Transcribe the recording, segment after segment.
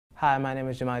Hi, my name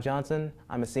is Jahmai Johnson.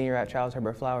 I'm a senior at Charles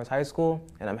Herbert Flowers High School,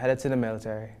 and I'm headed to the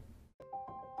military.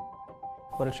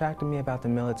 What attracted me about the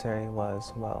military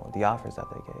was, well, the offers that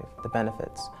they gave, the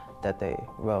benefits that they,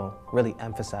 really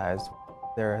emphasized.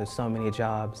 There are so many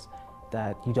jobs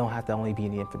that you don't have to only be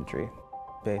in the infantry.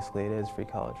 Basically, it is free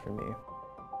college for me.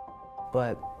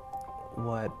 But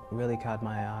what really caught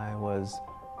my eye was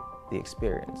the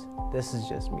experience. This is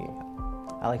just me.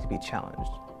 I like to be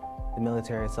challenged. The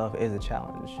military itself is a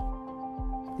challenge.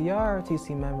 The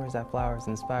ROTC members at Flowers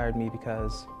inspired me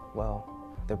because, well,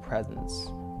 their presence.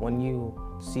 When you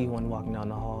see one walking down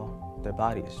the hall, their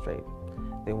body is straight.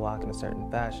 They walk in a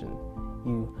certain fashion.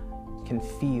 You can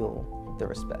feel the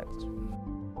respect.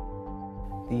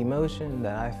 The emotion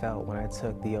that I felt when I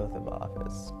took the oath of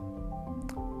office,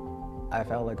 I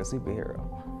felt like a superhero.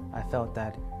 I felt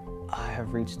that I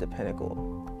have reached the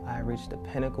pinnacle. I have reached the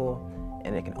pinnacle,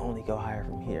 and it can only go higher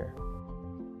from here.